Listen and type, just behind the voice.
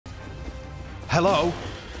Hello?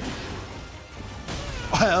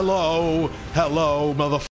 Hello? Hello,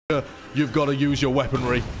 motherfucker. You've got to use your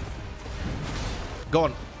weaponry. Go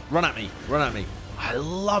on. Run at me. Run at me. I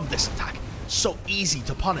love this attack. So easy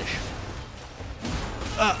to punish.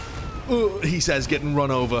 He says, getting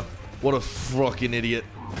run over. What a fucking idiot.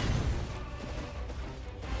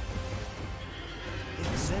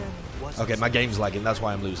 Okay, my game's lagging. That's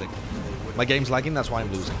why I'm losing. My game's lagging. That's why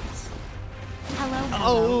I'm losing. Hello.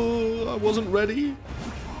 Oh, I wasn't ready.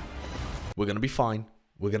 We're going to be fine.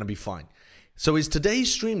 We're going to be fine. So is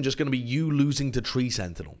today's stream just going to be you losing to Tree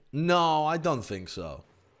Sentinel? No, I don't think so.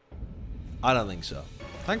 I don't think so.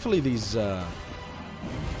 Thankfully, these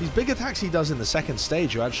big attacks he does in the second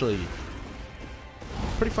stage are actually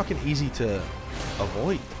pretty fucking easy to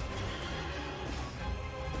avoid.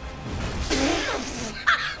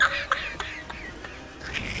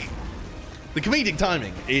 The comedic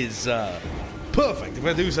timing is perfect, if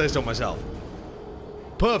I do say so myself.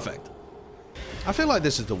 Perfect. I feel like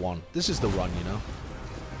this is the one. This is the run, you know?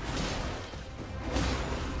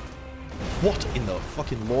 What in the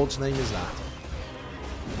fucking Lord's name is that?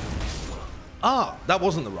 Ah, that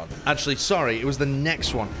wasn't the run. Actually, sorry, it was the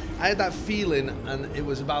next one. I had that feeling, and it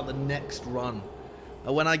was about the next run.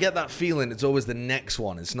 And when I get that feeling, it's always the next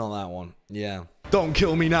one. It's not that one. Yeah. Don't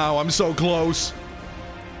kill me now. I'm so close.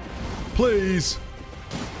 Please.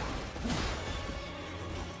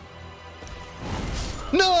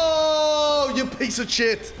 No, you piece of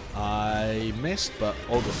shit. I missed, but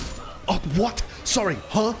all good. Oh, what? Sorry,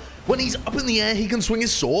 huh? When he's up in the air, he can swing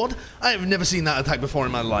his sword? I have never seen that attack before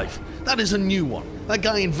in my life. That is a new one. That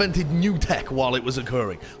guy invented new tech while it was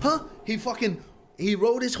occurring. Huh? He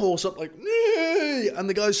rode his horse up like, nee, and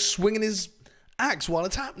the guy's swinging his axe while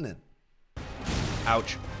it's happening.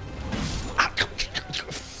 Ouch.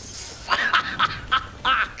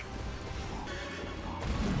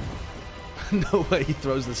 No way he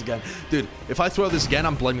throws this again. Dude, if I throw this again,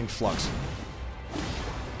 I'm blaming Flux.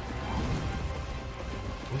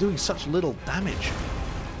 I'm doing such little damage.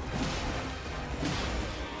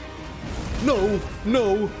 No,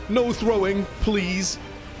 no, no throwing, please.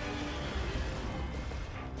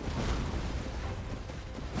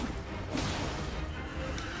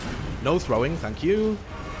 No throwing, thank you.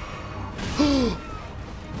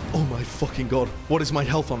 Oh my fucking god. What is my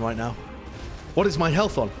health on right now? What is my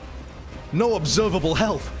health on? No observable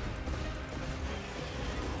health.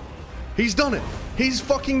 He's done it. He's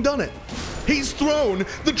fucking done it. He's thrown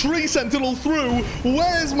the Tree Sentinel through.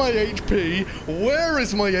 Where's my HP? Where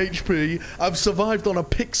is my HP? I've survived on a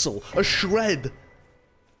pixel, a shred.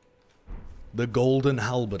 The golden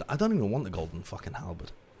halberd. I don't even want the golden fucking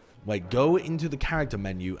halberd. Wait, go into the character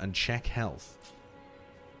menu and check health.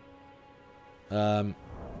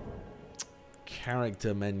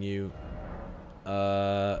 Character menu.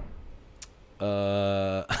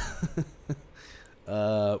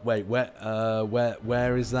 Wait,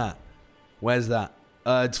 where is that? Where's that?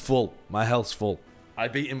 It's full. My health's full. I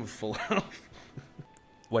beat him with full health.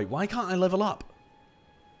 Wait, why can't I level up?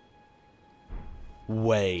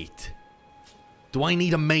 Wait. Do I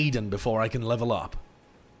need a maiden before I can level up?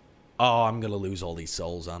 Oh, I'm gonna lose all these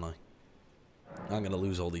souls, aren't I? I'm gonna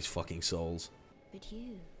lose all these fucking souls. But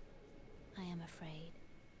you, I am afraid,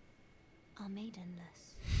 are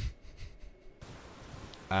maidenless.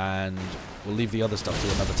 And we'll leave the other stuff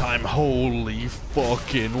to another time. Holy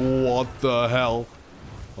fucking what the hell?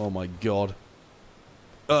 Oh my god.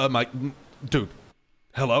 Dude.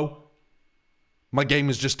 Hello? My game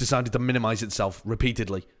has just decided to minimize itself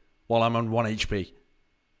repeatedly while I'm on 1 HP.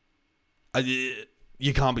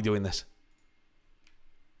 You can't be doing this.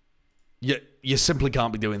 You simply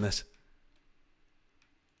can't be doing this.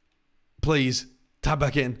 Please, tab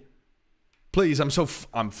back in. Please,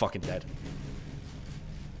 I'm fucking dead.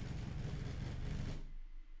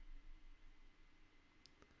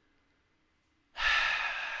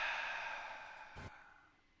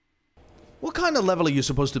 What kind of level are you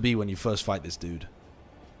supposed to be when you first fight this dude?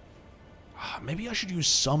 Maybe I should use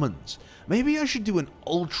summons. Maybe I should do an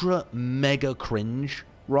ultra mega cringe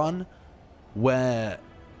run where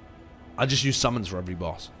I just use summons for every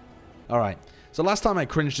boss. Alright, so last time I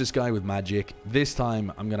cringed this guy with magic. This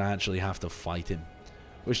time I'm going to actually have to fight him.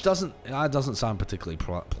 Which doesn't sound particularly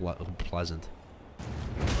pleasant.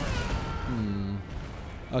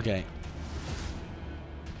 Okay.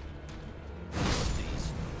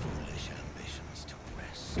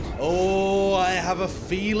 Oh, I have a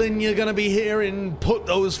feeling you're gonna be hearing "put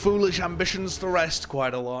those foolish ambitions to rest"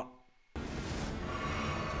 quite a lot.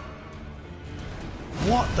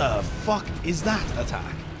 What the fuck is that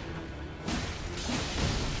attack?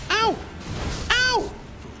 Ow! Ow!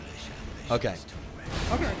 Okay.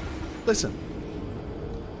 Okay. Listen.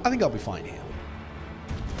 I think I'll be fine here.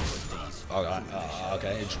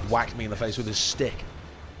 Okay, it just whacked me in the face with his stick.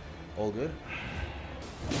 All good.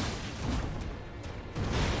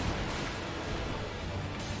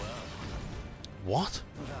 What?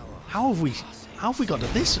 How have we got to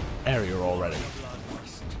this area already?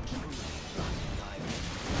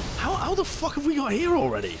 How the fuck have we got here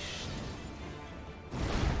already?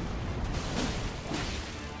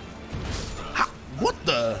 What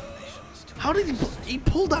the? How did he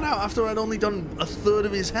pulled that out after I'd only done a third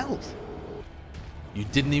of his health? You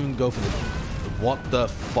didn't even go for the... What the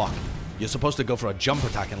fuck? You're supposed to go for a jump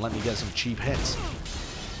attack and let me get some cheap hits.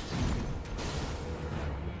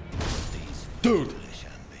 Dude!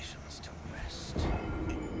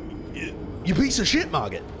 You piece of shit,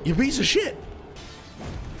 Margitt. You piece of shit.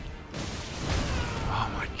 Oh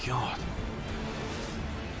my god.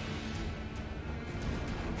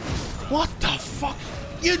 What the fuck?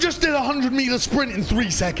 You just did a 100-meter sprint in 3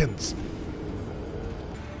 seconds.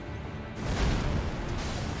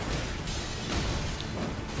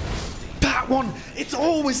 That one, it's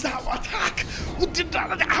always that attack.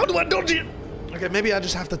 How do I dodge it? Okay, maybe I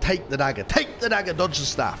just have to take the dagger. Take the dagger, dodge the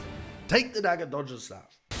staff. Take the dagger, dodge the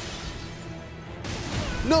staff.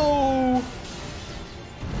 No!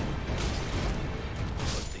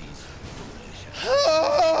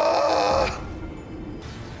 Ah!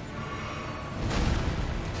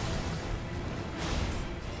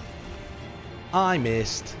 I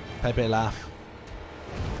missed. Pepe laugh.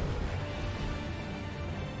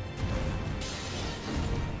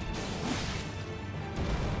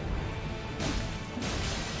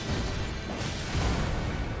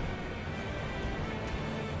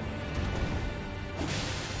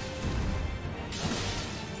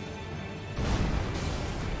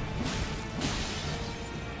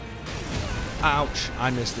 Ouch,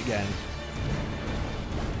 I missed again.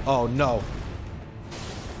 Oh no.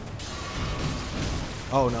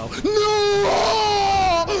 Oh no.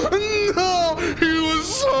 No! No! He was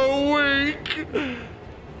so weak!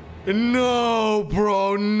 No,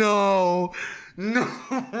 bro, no! No!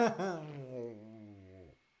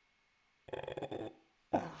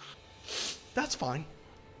 That's fine.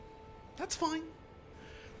 That's fine.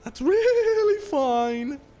 That's really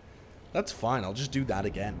fine. That's fine, I'll just do that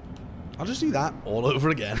again. I'll just do that all over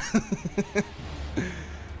again.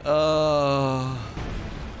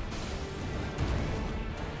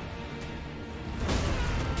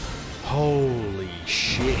 Holy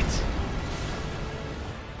shit.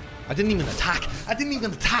 I didn't even attack. I didn't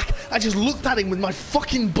even attack. I just looked at him with my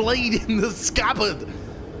fucking blade in the scabbard.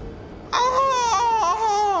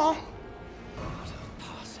 Ah!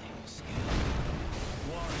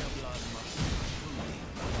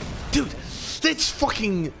 Dude, it's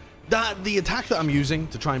fucking... the attack that I'm using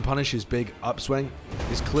to try and punish his big upswing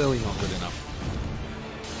is clearly not good enough.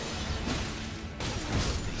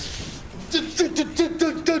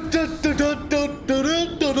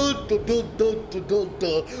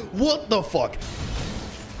 What the fuck?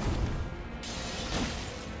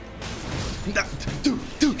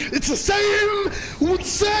 Dude, it's the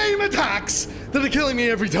same attacks that are killing me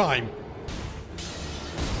every time.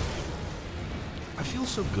 I feel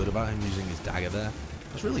so good about him using his dagger there.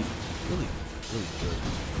 It's really good.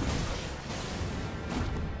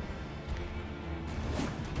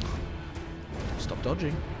 Stop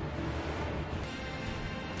dodging.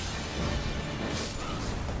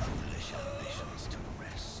 Foolish ambitions to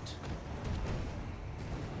rest.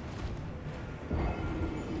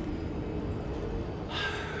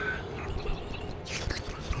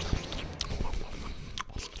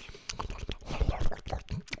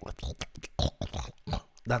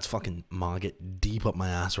 That's fucking Margitt deep up my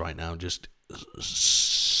ass right now, just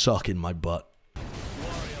sucking my butt.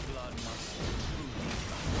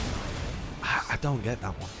 I don't get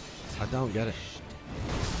that one. I don't get it.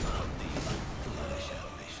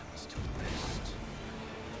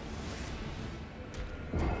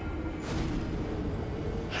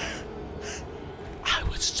 I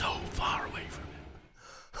was so far away from him.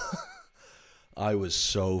 I was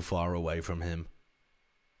so far away from him.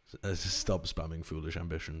 Stop spamming foolish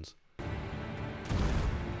ambitions.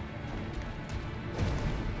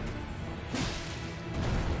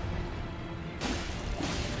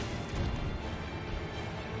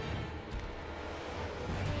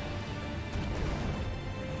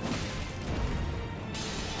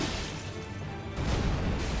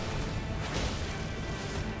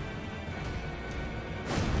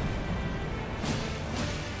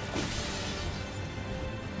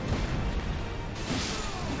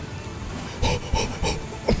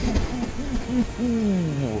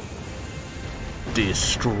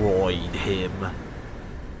 Destroyed him.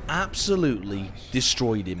 absolutely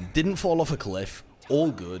destroyed him. Didn't fall off a cliff.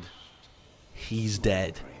 All good. He's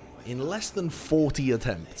dead. In less than 40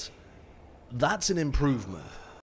 attempts. That's an improvement.